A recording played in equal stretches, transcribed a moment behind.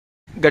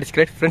That's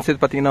great. Friends, இது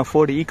பாத்தீங்கன்னா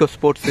Ford Eco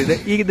Sports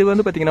இது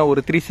வந்து பாத்தீங்கன்னா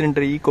ஒரு 3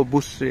 சிலிண்டர் Eco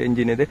Boost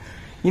engine இது.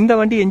 இந்த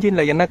வண்டி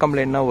என்ஜின்ல என்ன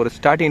கம்ப்ளைண்ட்னா ஒரு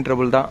ஸ்டார்டிங்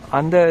ட்ரபிள் தான்.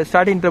 அந்த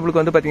ஸ்டார்டிங்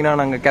ட்ரபிளுக்கு வந்து பாத்தீங்கன்னா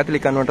நாங்க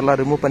கேத்தலிக் கன்வெர்ட்டர்லாம்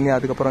ரிமூவ் பண்ணி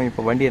அதுக்கப்புறம்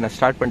இப்போ வண்டியை நான்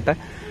ஸ்டார்ட்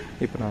பண்ணிட்டேன்.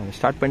 இப்போ நான்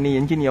ஸ்டார்ட் பண்ணி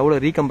என்ஜின்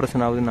எவ்வளவு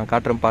ரீகம்ப்ரஷன் ஆகுதுன்னு நான்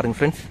காட்டுறேன் பாருங்க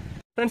ஃப்ரெண்ட்ஸ்.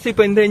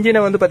 இப்போ இந்த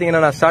என்ஜினை வந்து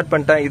பாத்தீங்கன்னா நான் ஸ்டார்ட்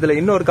பண்ணிட்டேன். இதுல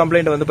இன்னொரு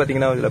கம்ப்ளைண்ட் வந்து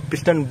பாத்தீங்கன்னா இதுல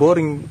பிஸ்டன்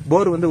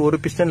போர் வந்து ஒரு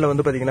பிஸ்டன்ல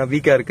வந்து பாத்தீங்கன்னா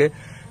வீக்கா இருக்கு.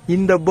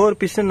 இந்த போர்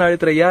பிஸ்டன்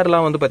அழுத்துற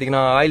ஏர்லாம் வந்து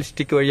பாத்தீங்கன்னா ஆயில்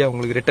ஸ்டிக் வழியா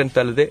உங்களுக்கு ரிட்டர்ன்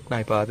தள்ளுது.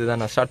 நான் இப்போ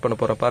அதுதான் நான் ஸ்டார்ட் பண்ண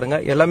போறேன் பாருங்க.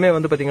 எல்லாமே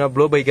வந்து பாத்தீங்கன்னா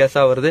ப்ளோ பை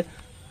கேஸா வருது.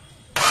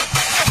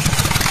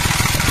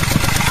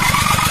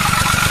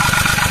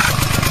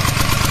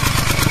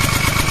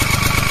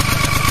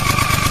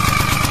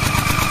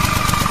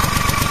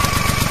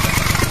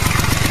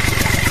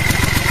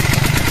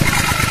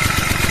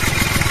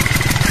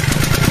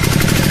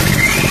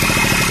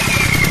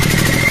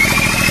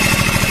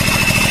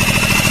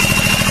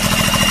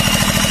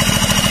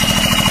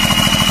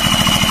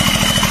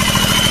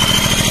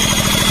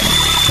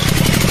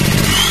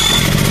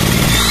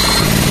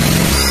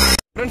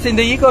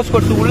 இந்த ஈகோ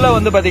ஸ்போர்ட்ஸ் உள்ள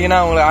வந்து பாத்தீங்கன்னா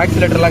உங்களுக்கு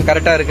ஆக்சிலேட்டர் எல்லாம்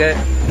கரெக்டா இருக்கு.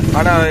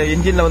 ஆனா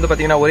இன்ஜின்ல வந்து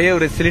பாத்தீங்கன்னா ஒரே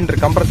ஒரு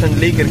சிலிண்டர் கம்ப்ரஷன்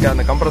லீக் இருக்கு.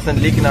 அந்த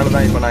கம்ப்ரஷன் லீக்னால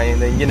தான் இப்போ நான்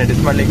இந்த இன்ஜினை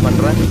டிஸ்மேண்டிங்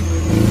பண்றேன்.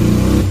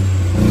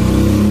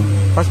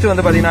 ஃபர்ஸ்ட்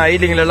வந்து பாத்தீங்கன்னா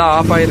ஐடிங்ல எல்லாம்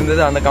ஆஃப்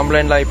ஆயிருந்தது. அந்த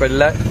கம்ப்ளைண்ட்லாம் இப்ப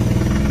இல்ல.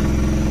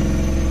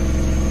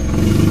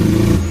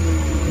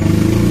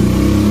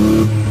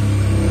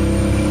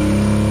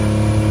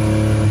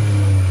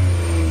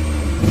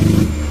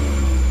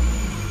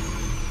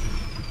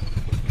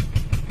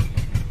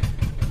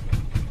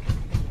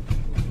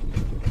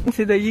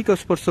 இந்த ஈகோ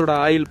ஸ்போர்ட்ஸோட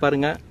ஆயில்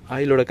பாருங்க,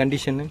 ஆயிலோட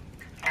கண்டிஷன்.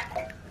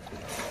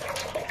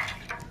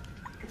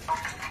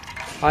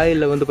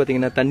 ஆயில்ல வந்து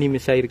பாத்தீங்கன்னா தண்ணி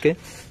மிஸ் ஆயிருக்கு.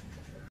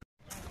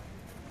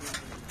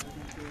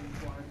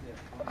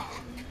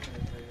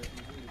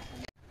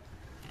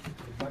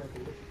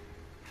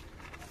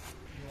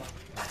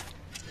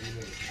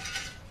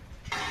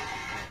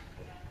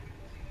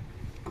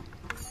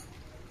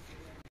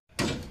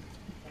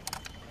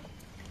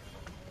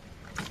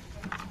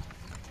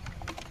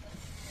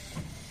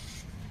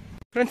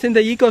 ஃப்ரெண்ட்ஸ்,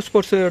 இந்த ஈகோ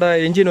ஸ்போர்ட்ஸோட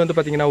இன்ஜின் வந்து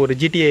பார்த்தீங்கன்னா ஒரு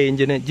ஜிடிஏ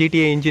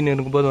இன்ஜின்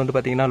இருக்கும்போது வந்து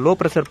பார்த்தீங்கன்னா லோ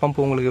ப்ரெஷர் பம்ப்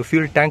உங்களுக்கு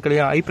ஃபியூல்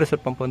டேங்க்லையும் ஹை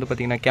ப்ரெஷர் பம்ப் வந்து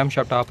பார்த்தீங்கன்னா கேம்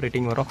ஷாஃப்ட்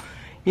ஆப்ரேட்டிங் வரும்.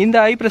 இந்த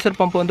ஹை ப்ரெஷர்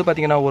பம்ப் வந்து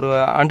பார்த்தீங்கன்னா ஒரு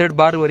 100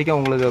 பார் வரைக்கும்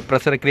உங்களுக்கு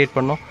ப்ரெஷரை கிரியேட்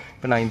பண்ணும்.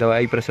 இப்போ நான் இந்த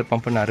ஹை ப்ரெஷர்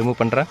பம்பை நான்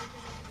ரிமூவ் பண்ணுறேன்.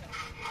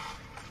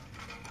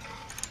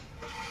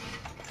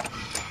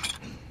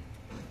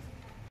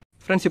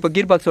 ஃப்ரெண்ட்ஸ், இப்போ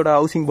கீர் பாக்ஸோட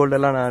ஹவுசிங்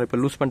போல்டெல்லாம் நான் இப்போ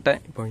லூஸ்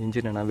பண்ணிட்டேன். இப்போ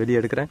இன்ஜினை நான் வெளியே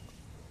எடுக்கிறேன்.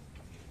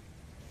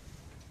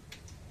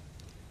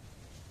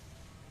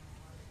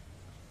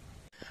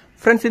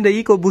 ஃப்ரெண்ட்ஸ், இந்த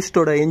ஈகோ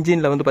பூஸ்டோட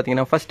இன்ஜினில் வந்து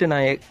பார்த்தீங்கன்னா ஃபர்ஸ்ட்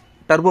நான்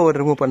டர்போவை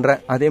ரிமூவ் பண்ணுறேன்.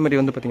 அதே மாதிரி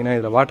வந்து பார்த்தீங்கன்னா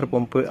இதில் வாட்டர்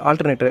பம்பு,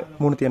 ஆல்டர்னேட்டர்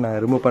மூணுத்தையும் நான்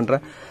ரிமூவ்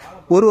பண்ணுறேன்.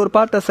 ஒரு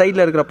பார்ட்டை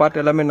சைடில் இருக்கிற பார்ட்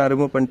எல்லாமே நான்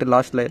ரிமூவ் பண்ணிட்டு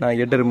லாஸ்ட்டில் நான்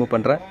ஹெட்டை ரிமூவ்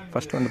பண்ணுறேன்.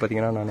 ஃபர்ஸ்ட் வந்து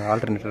பார்த்தீங்கன்னா நான்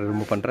ஆல்டர்னேட்டர்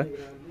ரிமூவ் பண்ணுறேன்.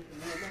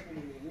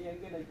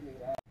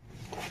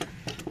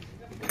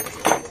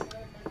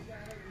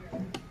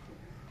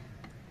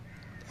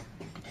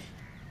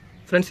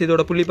 ஃப்ரெண்ட்ஸ்,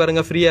 இதோட புள்ளி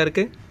பாருங்கள், ஃப்ரீயாக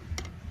இருக்குது.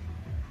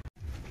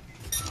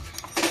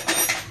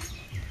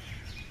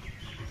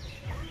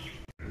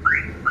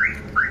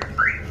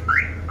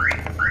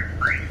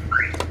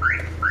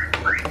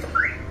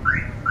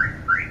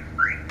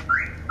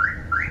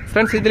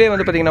 ஃப்ரெண்ட்ஸ், இதுலேயே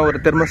வந்து பார்த்தீங்கன்னா ஒரு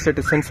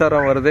தெர்மோஸ்டேட்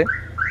சென்சாரும் வருது.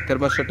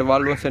 தெர்மோஸ்டேட்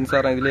வால்வும்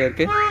சென்சாரும் இதுலேயே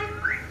இருக்குது.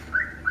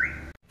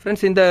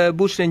 ஃப்ரெண்ட்ஸ், இந்த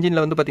பூஸ்ட்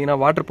இன்ஜினில் வந்து பார்த்தீங்கன்னா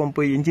வாட்டர்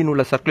பம்பு இன்ஜின்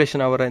உள்ள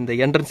சர்க்குலேஷன் ஆகிற இந்த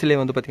என்ட்ரன்ஸ்லேயே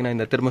வந்து பார்த்தீங்கன்னா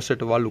இந்த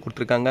தெர்மோஸ்டேட் வால்வு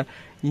கொடுத்துருக்காங்க.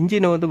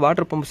 இன்ஜினை வந்து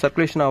வாட்டர் பம்பு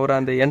சர்க்குலேஷன் ஆகிற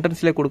அந்த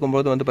என்ட்ரன்ஸ்லேயே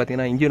கொடுக்கும்போது வந்து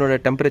பார்த்தீங்கன்னா இன்ஜினோட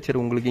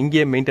டெம்பரேச்சர் உங்களுக்கு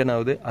இங்கேயே மெயின்டைன்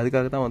ஆகுது.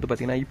 அதுக்காக தான் வந்து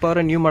பார்த்தீங்கன்னா இப்போ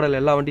வர நியூ மாடல்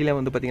எல்லா வண்டியிலையும்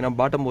வந்து பார்த்தீங்கன்னா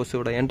பாட்டம்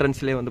ஹோஸோட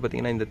என்ட்ரன்ஸ்லேயே வந்து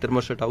பார்த்தீங்கன்னா இந்த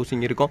தெர்மோஸ்டேட்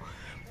ஹவுசிங் இருக்கும்.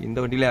 இந்த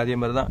வண்டியிலே அதே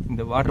மாதிரி தான்.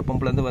 இந்த வாட்டர்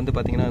பம்ப்லேருந்து வந்து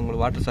பார்த்தீங்கன்னா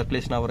உங்களுக்கு வாட்டர்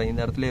சர்க்குலேஷன் ஆகிற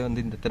இந்த இடத்துல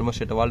வந்து இந்த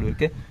தெர்மோஸ்டேட் வால்வு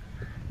இருக்குது.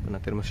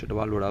 நான் தெர்மோஸ்டேட்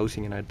வால்வோட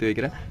ஹவுசிங்கை நான் எடுத்து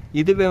வைக்கிறேன்.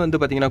 இதுவே வந்து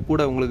பார்த்தீங்கன்னா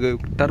கூட உங்களுக்கு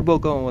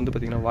டர்போக்கும் வந்து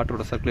பார்த்தீங்கன்னா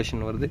வாட்டரோட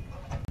சர்க்குலேஷன் வருது.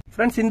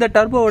 ஃப்ரெண்ட்ஸ், இந்த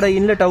டர்போவோட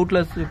இன்லெட்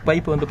அவுட்லெட்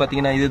பைப் வந்து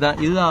பார்த்தீங்கன்னா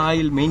இதுதான்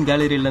ஆயில் மெயின்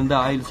கேலரியிலேருந்து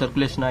ஆயில்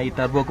சர்க்குலேஷன் ஆகி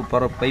டர்போக்கு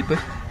போகிற பைப்பு.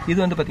 இது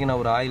வந்து பார்த்தீங்கன்னா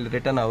ஒரு ஆயில்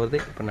ரிட்டர்ன் ஆகுது.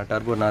 இப்போ நான்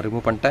டர்போ நான்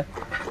ரிமூவ் பண்ணிட்டேன்.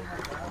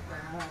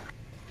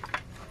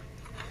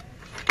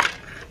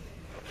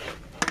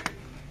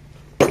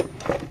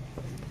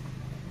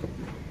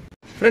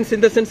 ஃப்ரெண்ட்ஸ்,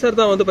 இந்த சென்சார்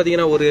தான் வந்து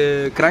பார்த்தீங்கன்னா ஒரு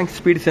கிராங்க்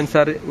ஸ்பீடு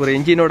சென்சார், ஒரு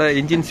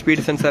இன்ஜின்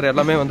ஸ்பீடு சென்சார்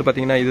எல்லாமே வந்து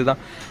பார்த்தீங்கன்னா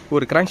இதுதான்.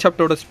 ஒரு கிராங்க்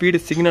ஷாஃப்டோட ஸ்பீடு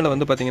சிக்னலை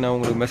வந்து பார்த்தீங்கன்னா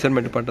உங்களுக்கு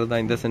மெஷர்மெண்ட் பண்ணுறது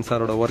தான் இந்த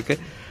சென்சாரோட ஒர்க்கு.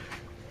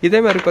 இதே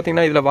மாதிரி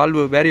பார்த்தீங்கன்னா இதில்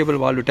வால்வு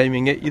வேரியபிள் வால்வு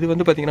டைமிங்கு. இது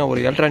வந்து பார்த்தீங்கன்னா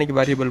ஒரு electronic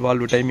variable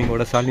valve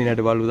டைமிங்கோட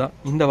solenoid valve தான்.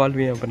 இந்த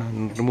வால்வையும் இப்போ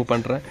நான் ரிமூவ்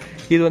பண்ணுறேன்.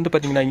 இது வந்து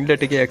பார்த்தீங்கன்னா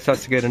இன்லெட்டுக்கு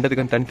எக்ஸாஸ்ட்டுக்கு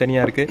ரெண்டுத்துக்கும்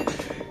தனித்தனியாக இருக்குது.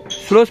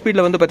 ஸ்லோ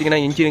ஸ்பீடில் வந்து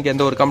பார்த்தீங்கன்னா இன்ஜினுக்கு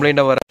எந்த ஒரு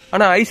கம்ப்ளைண்ட்டாக வர.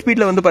 ஆனால் ஹை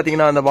ஸ்பீடில் வந்து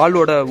பார்த்தீங்கன்னா அந்த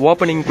வால்வோட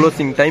ஓப்பனிங்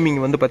க்ளோசிங் டைமிங்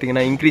வந்து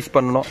பார்த்தீங்கன்னா இன்க்ரீஸ்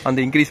பண்ணணும். அந்த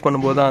இன்க்ரீஸ்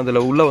பண்ணும்போது தான் அதில்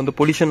உள்ள வந்து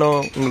பொல்யூஷனும்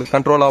உங்களுக்கு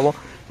கண்ட்ரோல் ஆகும்.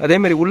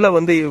 அதேமாதிரி உள்ளே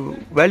வந்து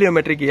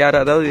வேல்யூமெட்ரிக் ஏர்,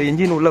 அதாவது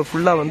இன்ஜின் உள்ள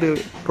ஃபுல்லாக வந்து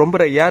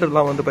ரொம்ப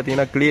ஏர்லாம் வந்து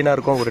பார்த்தீங்கன்னா க்ளீனாக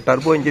இருக்கும். ஒரு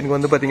டர்போ இன்ஜினுக்கு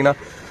வந்து பார்த்தீங்கன்னா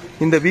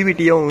இந்த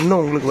விவிடியும்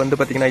இன்னும் உங்களுக்கு வந்து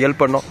பார்த்தீங்கன்னா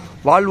ஹெல்ப் பண்ணும்.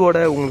 வால்வோட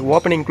உங்களுக்கு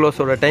ஓப்பனிங்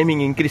க்ளோஸோட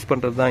டைமிங் இன்க்ரீஸ்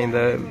பண்ணுறது தான் இந்த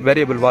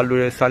வேரியபிள்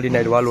வால்வு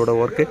சாலினாய்டு வால்வோட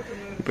ஒர்க்கு.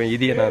 இப்போ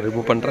இதையே நான்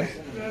ரிமூவ் பண்ணுறேன்.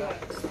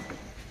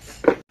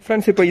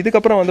 ஃப்ரெண்ட்ஸ் இப்போ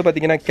இதுக்கப்புறம் வந்து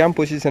பார்த்தீங்கன்னா கேம்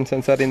பொசிஷன்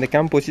சென்சார். இந்த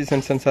கேம்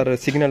பொசிஷன் சென்சார்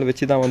சிக்னல்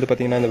வச்சு தான் வந்து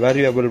பார்த்தீங்கன்னா இந்த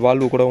வேரியபிள்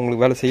வால்வு கூட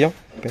உங்களுக்கு வேலை செய்யும்.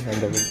 இப்போ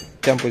அந்த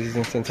கேம்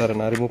பொசிஷன் சென்சாரை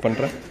நான் ரிமூவ்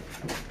பண்ணுறேன்.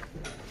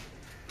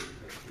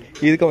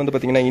 இதுக்கு வந்து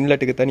பார்த்தீங்கன்னா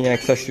இன்லெட்டுக்கு தனியாக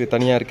எக்ஸாஸ்ட்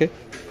தனியாக இருக்குது.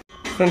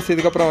 ஃப்ரெண்ட்ஸ்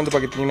இதுக்கப்புறம் வந்து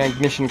பார்த்தீங்கன்னா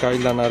இக்னிஷன்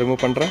காயில் நான்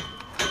ரிமூவ் பண்ணுறேன்.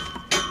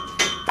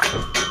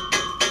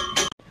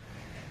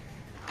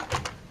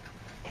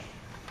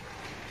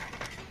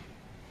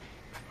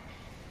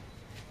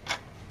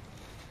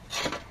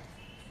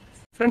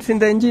 ஃப்ரெண்ட்ஸ்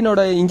இந்த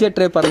இன்ஜினோட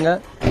இன்ஜெக்டரே பாருங்கள்.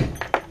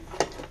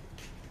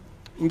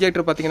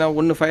 இன்ஜெக்டர் பார்த்தீங்கன்னா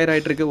ஒன்று ஃபயர்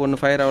ஆகிட்டு இருக்குது, ஒன்று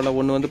ஃபயர் ஆகல.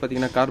 ஒன்று வந்து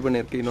பார்த்தீங்கன்னா கார்பன்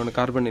இருக்குது, இன்னொன்று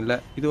கார்பன் இல்லை.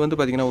 இது வந்து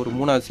பார்த்தீங்கன்னா ஒரு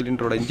 3வது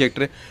சிலிண்டரோட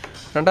இன்ஜெக்டர்.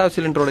 2வது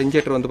சிலிண்டரோட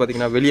இன்ஜெக்டர் வந்து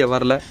பார்த்தீங்கன்னா வெளியே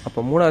வரல.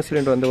 அப்போ 3வது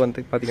சிலிண்டர் வந்து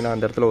பார்த்தீங்கன்னா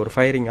அந்த இடத்துல ஒரு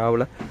ஃபயரிங்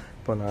ஆகலை.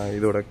 இப்போ நான்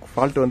இதோட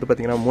ஃபால்ட் வந்து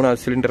பார்த்தீங்கன்னா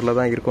 3வது சிலிண்டரில்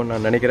தான் இருக்கும்னு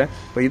நான் நினைக்கிறேன்.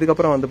 இப்போ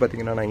இதுக்கப்புறம் வந்து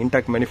பார்த்தீங்கன்னா நான்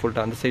இன்டாக்ட்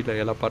மேனிஃபோல்ட் அந்த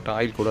சைடில் எல்லா பார்ட்டும்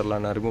ஆயில்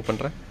கூலர்லாம் நான் ரிமூவ்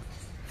பண்ணுறேன்.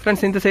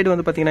 ஃப்ரெண்ட்ஸ் இந்த சைடு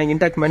வந்து பார்த்தீங்கன்னா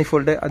இன்டாக்ட்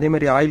மேனிஃபோல்டு,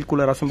 அதேமாதிரி oil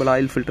cooler assemble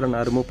oil filter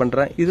நான் ரிமூவ்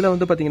பண்ணுறேன். இதில்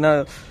வந்து பார்த்தீங்கன்னா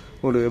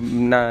ஒரு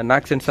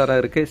நாக்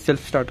சென்சாராக இருக்குது,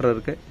 செல்ஃப் ஸ்டார்டர்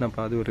இருக்குது. நான்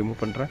அது ரிமூவ்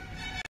பண்ணுறேன்.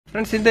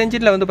 ஃப்ரெண்ட்ஸ் இந்த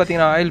இன்ஜினில் வந்து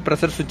பார்த்தீங்கன்னா ஆயில்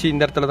ப்ரெஷர் சுவிட்ச்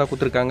இந்த இடத்துல தான்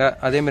கொடுத்துருக்காங்க.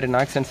 அதேமாதிரி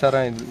நாக்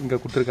சென்சாராக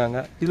இங்கே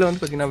கொடுத்துருக்காங்க. இதில்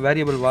வந்து பார்த்தீங்கன்னா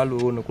வேரியபிள்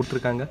வால்வு ஒன்று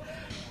கொடுத்துருக்காங்க.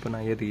 இப்போ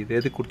நான்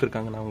எது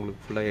கொடுத்துருக்காங்க நான்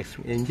உங்களுக்கு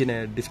ஃபுல்லாக இன்ஜினை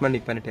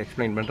டிஸ்மேண்டிங் பண்ணிட்டு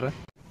எக்ஸ்பிளைன் பண்ணுறேன்.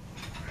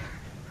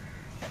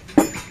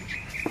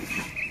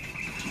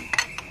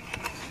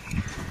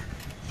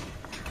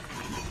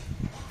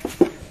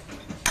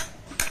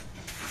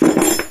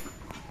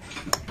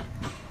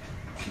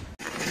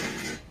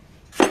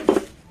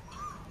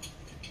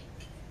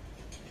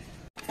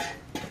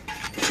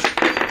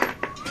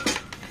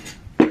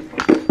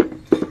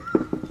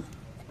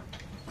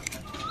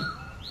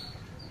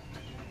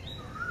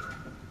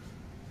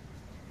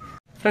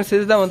 ஃப்ரெண்ட்ஸ்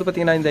இதுதான் வந்து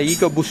பார்த்தீங்கன்னா இந்த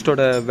ஈகோ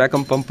பூஸ்டோட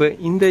வேக்கம் பம்பு.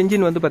 இந்த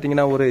இன்ஜின் வந்து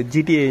பார்த்தீங்கன்னா ஒரு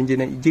ஜிடிஏ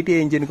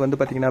இன்ஜினுக்கு வந்து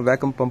பார்த்தீங்கன்னா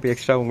வேக்கம் பம்ப்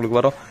எக்ஸ்ட்ரா உங்களுக்கு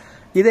வரும்.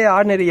 இதே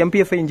ஆர்டினரி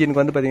எம்பிஎஃப்ஐ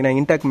இன்ஜினுக்கு வந்து பார்த்தீங்கன்னா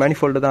இன்டாக்ட்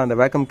மேனிஃபோல்டு தான் அந்த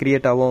வேக்கம்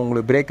கிரியேட் ஆகும்.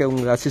 உங்களுக்கு பிரேக்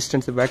உங்களுக்கு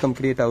அசிஸ்டன்ஸ் வேக்கம்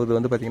கிரியேட் ஆகுது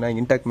வந்து பார்த்தீங்கன்னா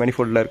இன்டாக்ட்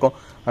மேனிஃபோல்டில் இருக்கும்.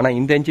 ஆனால்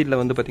இந்த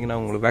இன்ஜினில் வந்து பார்த்தீங்கன்னா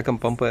உங்களுக்கு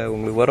வேக்கம் பம்பு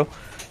உங்களுக்கு வரும்.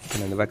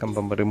 நான் இந்த வேக்கம்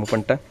பம்பை ரிமூவ்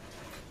பண்ணிட்டேன்.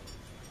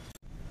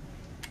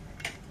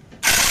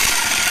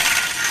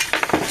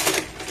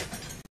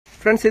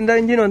 ஃப்ரெண்ட்ஸ் இந்த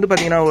இன்ஜின் வந்து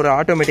பார்த்தீங்கன்னா ஒரு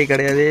ஆட்டோமேட்டிக்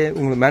கிடையாது,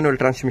 உங்களுக்கு மேனுவல்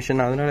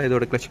டிரான்ஸ்மிஷன். அதனால்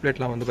இதோட கிளச்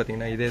பிளேட்லாம் வந்து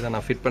பார்த்தீங்கன்னா இதே தான்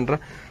நான் ஃபிட்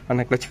பண்ணுறேன்.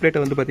 ஆனால் கிளச்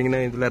பிளேட்டை வந்து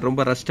பார்த்தீங்கன்னா இதில்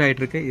ரொம்ப ரஸ்ட்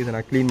ஆகிட்டு இருக்கு. இதை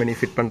நான் க்ளீன் பண்ணி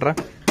ஃபிட் பண்ணுறேன்.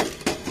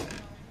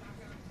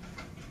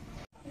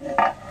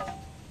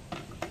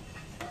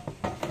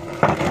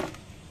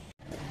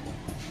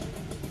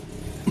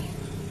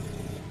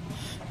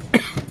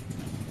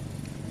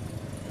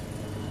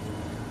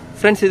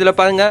 ஃப்ரெண்ட்ஸ் இதில்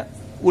பாருங்கள்,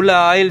 உள்ள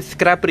ஆயில்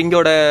ஸ்கிராப்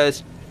ரிங்கோட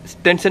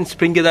டென்ஷன்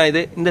ஸ்ப்ரிங்கு தான்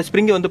இது. இந்த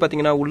ஸ்ப்ரிங்கு வந்து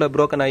பார்த்தீங்கன்னா உள்ள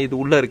ப்ரோக்கன் ஆகி இது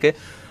உள்ளே இருக்குது.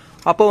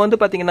 அப்போ வந்து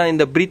பார்த்தீங்கன்னா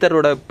இந்த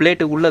ப்ரீத்தரோட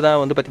பிளேட்டு உள்ளே தான்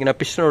வந்து பார்த்தீங்கன்னா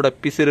பிஸ்டனோட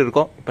பிசுறு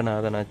இருக்கும். இப்போ நான்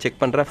அதை செக்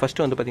பண்ணுறேன்.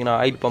 ஃபஸ்ட்டு வந்து பார்த்தீங்கன்னா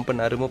ஆயில் பம்பை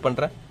நான் ரிமூவ்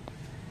பண்ணுறேன்.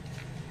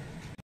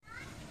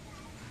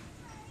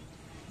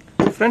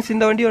 ஃப்ரெண்ட்ஸ்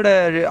இந்த வண்டியோட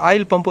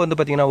ஆயில் பம்பு வந்து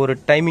பார்த்தீங்கன்னா ஒரு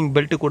டைமிங்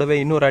பெல்ட்டு கூடவே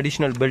இன்னொரு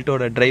அடிஷ்னல்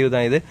பெல்ட்டோட டிரைவ்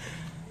தான் இது.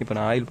 இப்போ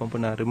நான் ஆயில்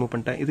பம்பு நான் ரிமூவ்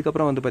பண்ணிட்டேன்.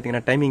 இதுக்கப்புறம் வந்து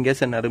பார்த்தீங்கன்னா டைமிங்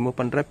கேஸை நான் ரிமூவ்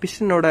பண்ணுறேன்.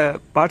 பிஸ்டனோட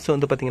பார்ட்ஸ்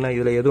வந்து பார்த்தீங்கன்னா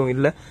இதில் எதுவும்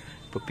இல்லை.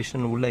 இப்போ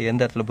பிஸ்டன் உள்ள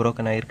எந்த இடத்துல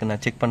ப்ரோக்கன் ஆகிருக்கு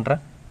நான் செக்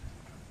பண்ணுறேன்.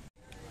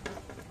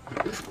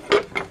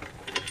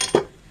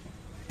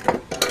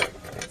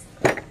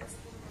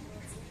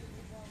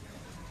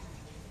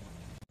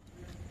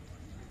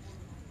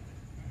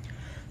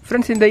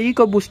 ஃப்ரெண்ட்ஸ் இந்த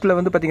ஈகோ பூஸ்ட்டில்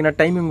வந்து பார்த்தீங்கன்னா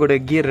டைமிங்கோட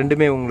கியர்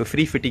ரெண்டுமே உங்களுக்கு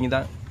ஃப்ரீ ஃபிட்டிங்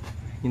தான்.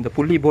 இந்த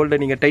புள்ளி போல்டை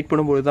நீங்கள் டைட்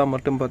பண்ணும்போது தான்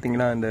மட்டும்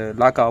பார்த்தீங்கன்னா இந்த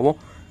லாக் ஆகும்.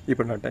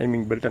 இப்போ நான்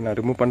டைமிங் பெல்ட்டை நான்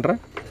ரிமூவ்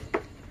பண்ணுறேன்.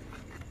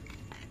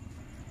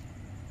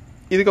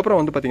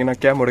 இதுக்கப்புறம் வந்து பார்த்தீங்கன்னா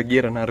கேமோட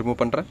கியரை நான்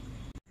ரிமூவ் பண்ணுறேன்.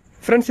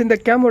 ஃப்ரெண்ட்ஸ் இந்த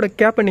கேமோட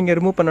கேப்பை நீங்கள்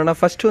ரிமூவ் பண்ணனா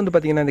ஃபஸ்ட்டு வந்து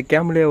பார்த்தீங்கன்னா இந்த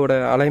கேம்லேயோட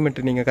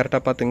அலைன்மெண்ட் நீங்கள்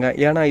கரெக்டாக பார்த்துங்க.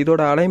 ஏன்னா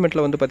இதோட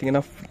அலைன்மெண்ட்டில் வந்து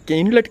பார்த்தீங்கன்னா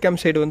இன்லெட்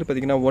கேம் சைடு வந்து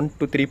பார்த்தீங்கன்னா 1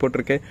 2 3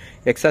 போட்டிருக்கு.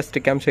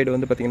 எக்ஸாஸ்ட் கேம் சைடு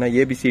வந்து பார்த்தீங்கன்னா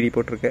ABCD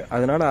போட்டிருக்கு.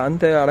 அதனால்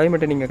அந்த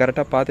அலைன்மெண்ட்டை நீங்கள்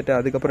கரெக்டாக பார்த்துட்டு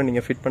அதுக்கப்புறம்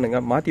நீங்கள் ஃபிட்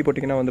பண்ணுங்கள். மாற்றி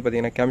போட்டிங்கன்னா வந்து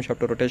பார்த்தீங்கன்னா கேம்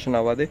ஷாஃப்ட் ரொட்டேஷன்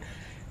ஆகாது.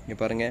 இங்கே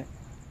பாருங்கள்,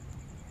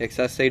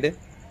 எக்ஸாஸ்ட் சைடு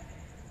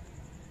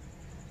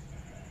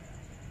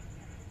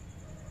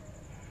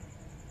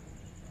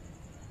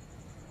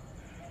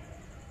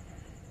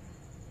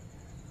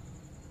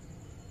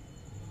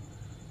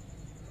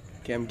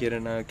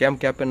கேம்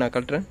கேப்பை நான்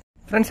கட்டுறேன்.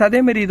 ஃப்ரெண்ட்ஸ்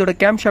அதேமாரி இதோட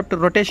கேம் ஷாஃப்ட்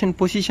ரொட்டேஷன்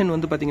பொசிஷன்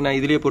வந்து பார்த்தீங்கன்னா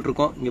இதுலேயே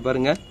போட்டிருக்கோம். இங்கே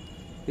பாருங்கள்,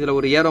 இதில்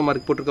ஒரு ஏரோ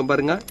மார்க் போட்டிருக்கோம்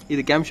பாருங்கள்.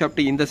 இது கேம் ஷாஃப்ட்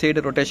இந்த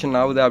சைடு ரொட்டேஷன்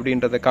ஆகுது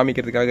அப்படின்றத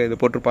காமிக்கிறதுக்காக இது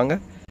போட்டிருப்பாங்க.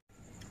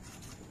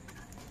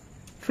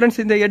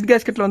 ஃப்ரெண்ட்ஸ் இந்த ஹெட்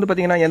கேஸ்கெட்டில் வந்து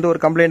பார்த்தீங்கன்னா எந்த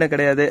ஒரு கம்ப்ளைண்ட்டும்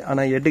கிடையாது.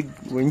 ஆனால்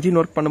இன்ஜின்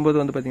ஒர்க் பண்ணும்போது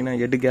வந்து பார்த்தீங்கன்னா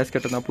ஹெட்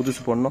கேஸ்கெட்டை தான்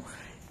புதுசு போடணும்.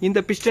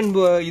 இந்த பிஸ்டன்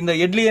இந்த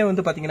ஹெட்லேயே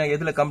வந்து பார்த்தீங்கன்னா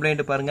எதில்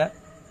கம்ப்ளைண்ட் பாருங்கள்,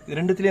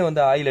 ரெண்டுத்துலேயும்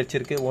வந்து ஆயில்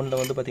அடிச்சிருக்கு.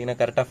 ஒன்றில் வந்து பார்த்தீங்கன்னா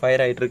கரெக்டாக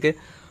ஃபயர் ஆகிட்டு இருக்கு.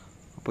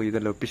 அப்போ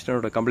இதில்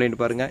பிஸ்டனோட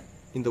கம்ப்ளைண்ட் பாருங்கள்.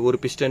 இந்த ஒரு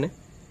பிஸ்டனு,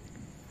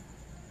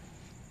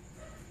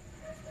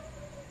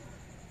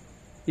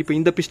 இப்போ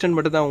இந்த பிஸ்டன்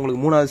மட்டும் தான் உங்களுக்கு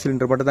 3வது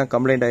சிலிண்டர் மட்டும் தான்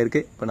கம்ப்ளைண்ட்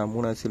ஆயிருக்கு. இப்போ நான்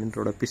 3வது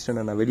சிலிண்டரோட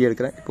பிஸ்டனை நான் வெளியே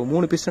எடுக்கிறேன். இப்போ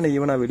 3 பிஸ்டனை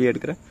ஈவனாக வெளியே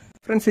எடுக்கிறேன்.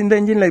 ஃப்ரெண்ட்ஸ் இந்த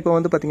இன்ஜினில் இப்போ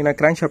வந்து பார்த்தீங்கன்னா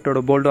கிராங்க்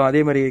ஷாஃப்டோட போல்டும்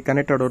அதே மாதிரி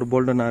கனெக்டோட ஒரு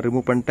போல்டும் நான்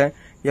ரிமூவ் பண்ணிட்டேன்.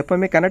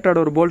 எப்போவுமே கனெக்டோட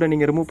ஒரு போல்டை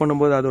நீங்கள் ரிமூவ்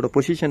பண்ணும்போது அதோட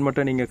பொசிஷன்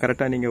மட்டும் நீங்கள்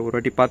கரெக்டாக நீங்கள் ஒரு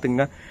வாட்டி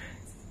பார்த்துங்க.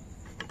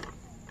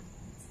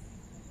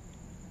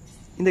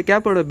 இந்த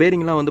கேப்போட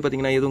பேரிங்லாம் வந்து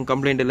பார்த்தீங்கன்னா எதுவும்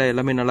கம்ப்ளைண்ட் இல்லை,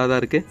 எல்லாமே நல்லா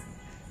தான் இருக்குது.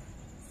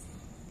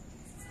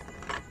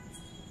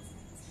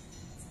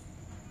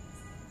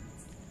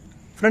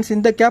 ஃப்ரெண்ட்ஸ்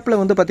இந்த கேப்பில்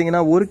வந்து பார்த்தீங்கன்னா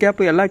ஒரு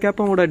கேப்பு எல்லா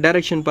கேப்போட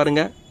டைரெக்ஷன்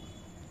பாருங்கள்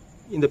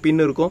இந்த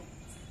பின் இருக்கும்.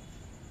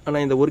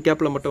 ஆனால் இந்த ஒரு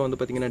கேப்பில் மட்டும் வந்து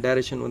பார்த்தீங்கன்னா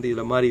டைரெக்ஷன் வந்து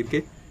இதில் மாறி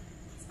இருக்குது.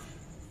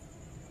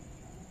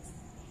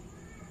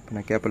 இப்போ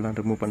நான் கேப்பெல்லாம்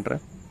ரிமூவ்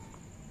பண்ணுறேன்.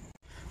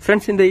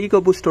 ஃப்ரெண்ட்ஸ் இந்த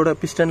ஈகோ பூஸ்டோட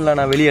பிஸ்டனில்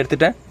நான் வெளியே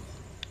எடுத்துட்டேன்.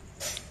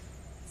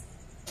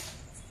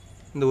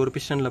 இந்த ஒரு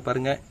பிஸ்டனில்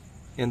பாருங்கள்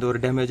எந்த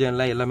ஒரு டேமேஜும்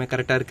இல்லை, எல்லாமே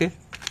கரெக்டாக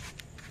இருக்குது.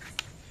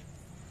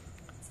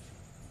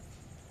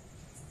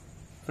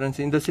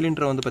 ஃப்ரெண்ட்ஸ் இந்த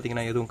சிலிண்டரை வந்து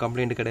பார்த்தீங்கன்னா எதுவும்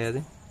கம்ப்ளைண்ட் கிடையாது.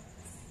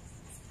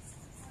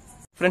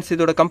 ஃப்ரெண்ட்ஸ்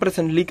இதோட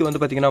கம்ப்ரஷன் லீக் வந்து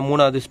பார்த்தீங்கன்னா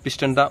 3வது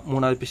பிஸ்டன் தான்.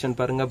 3வது பிஸ்டன்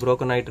பாருங்கள்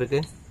ப்ரோக்கன் ஆகிட்டு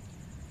இருக்கு.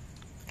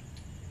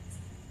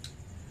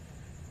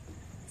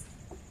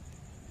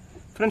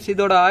 ஃப்ரெண்ட்ஸ்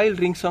இதோட oil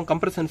ரிங்ஸும்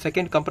compression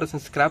second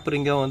compression scrap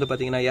ரிங்கும் வந்து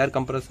பார்த்தீங்கன்னா ஏர்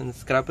கம்ப்ரஷன்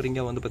ஸ்கிராப்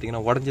ரிங்கும் வந்து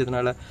பார்த்தீங்கன்னா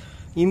உடஞ்சதுனால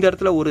இந்த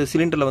இடத்துல ஒரு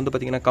சிலிண்டரில் வந்து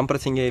பார்த்தீங்கன்னா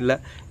கம்ப்ரஸிங்கே இல்லை.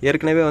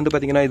 ஏற்கனவே வந்து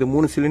பார்த்தீங்கன்னா இது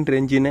 3 சிலிண்டர்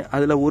என்ஜின்.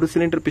 அதில் ஒரு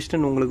சிலிண்டர்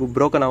பிஸ்டன் உங்களுக்கு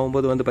ப்ரோக்கன்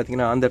ஆகும்போது வந்து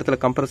பார்த்தீங்கன்னா அந்த இடத்துல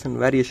கம்ப்ரஷன்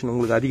வேரியேஷன்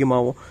உங்களுக்கு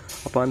அதிகமாகும்.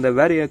 அப்போ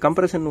அந்த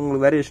கம்ப்ரஷன்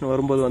உங்களுக்கு வேரியேஷன்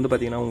வரும்போது வந்து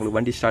பார்த்தீங்கன்னா உங்களுக்கு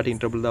வண்டி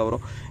ஸ்டார்டிங் ட்ரபிள் தான்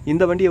வரும்.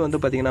 இந்த வண்டியை வந்து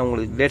பார்த்தீங்கன்னா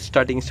உங்களுக்கு லேட்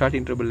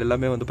ஸ்டார்டிங் ட்ரபிள்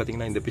எல்லாமே வந்து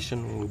பார்த்தீங்கன்னா இந்த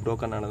பிஸ்டன் உங்களுக்கு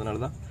ப்ரோக்கன் ஆனதுனால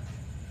தான்.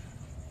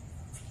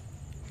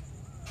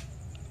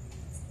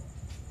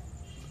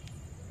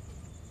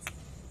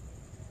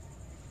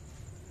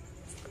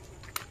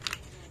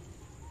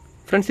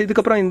 ஃப்ரெண்ட்ஸ்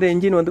இதுக்கப்புறம் இந்த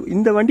என்ஜின் வந்து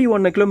இந்த வண்டி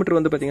 1 கிலோமீட்டர்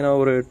வந்து பார்த்தீங்கன்னா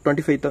ஒரு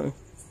 25,000.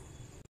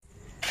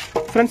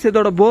 ஃப்ரெண்ட்ஸ்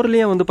இதோட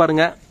போர்லேயும் வந்து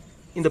பாருங்கள்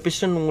இந்த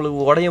பிஸ்டன்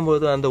உங்களுக்கு உடையும்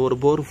போது அந்த ஒரு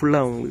போர்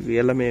ஃபுல்லாக உங்களுக்கு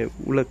எல்லாமே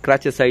உள்ள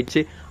கிராச்சஸ்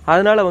ஆயிடுச்சு.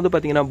 அதனால வந்து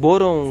பார்த்தீங்கன்னா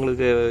போரும்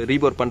உங்களுக்கு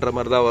ரீபோர் பண்ணுற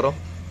மாதிரி தான் வரும்.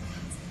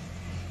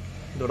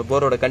 இதோட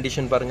போரோட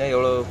கண்டிஷன் பாருங்கள்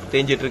எவ்வளோ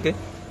தேஞ்சிட்டு இருக்கு.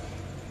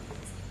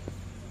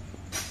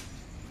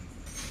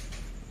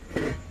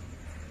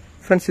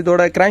 ஃப்ரெண்ட்ஸ்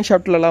இதோட கிராங்க்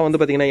ஷாஃப்ட்லலாம் வந்து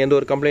பார்த்தீங்கன்னா எந்த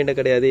ஒரு கம்ப்ளைண்ட்டும்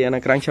கிடையாது. ஏன்னா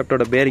கிராங்க்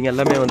ஷாஃப்ட்டோட பேரிங்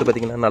எல்லாமே வந்து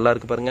பார்த்தீங்கன்னா நல்லா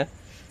இருக்கு பாருங்கள்.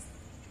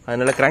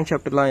 அதனால் கிராங்க்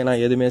ஷாஃப்ட்லாம்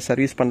நான் எதுவுமே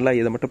சர்வீஸ் பண்ணல,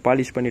 இதை மட்டும்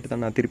பாலிஷ் பண்ணிட்டு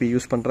தான் நான் திருப்பி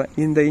யூஸ் பண்ணுறேன்.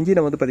 இந்த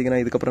இன்ஜினை வந்து பார்த்தீங்கன்னா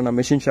இதுக்கப்புறம் நான்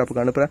மெஷின்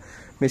ஷாப்புக்கு அனுப்புகிறேன்.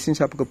 மெஷின்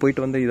ஷாப்புக்கு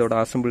போயிட்டு வந்து இதோட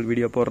அசம்பிள்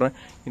வீடியோ போடுறேன்.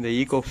 இந்த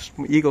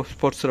ஈகோ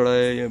ஸ்போர்ட்ஸோட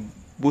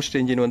பூஸ்ட்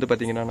இன்ஜின் வந்து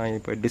பார்த்தீங்கன்னா நான்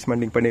இப்போ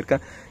டிஸ்மேண்டிங்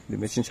பண்ணியிருக்கேன். இந்த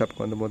மெஷின்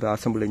ஷாப்புக்கு வந்தபோது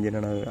அசம்பிள்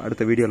இன்ஜினை நான்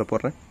அடுத்த வீடியோவில்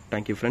போடுறேன்.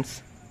 Thank you friends.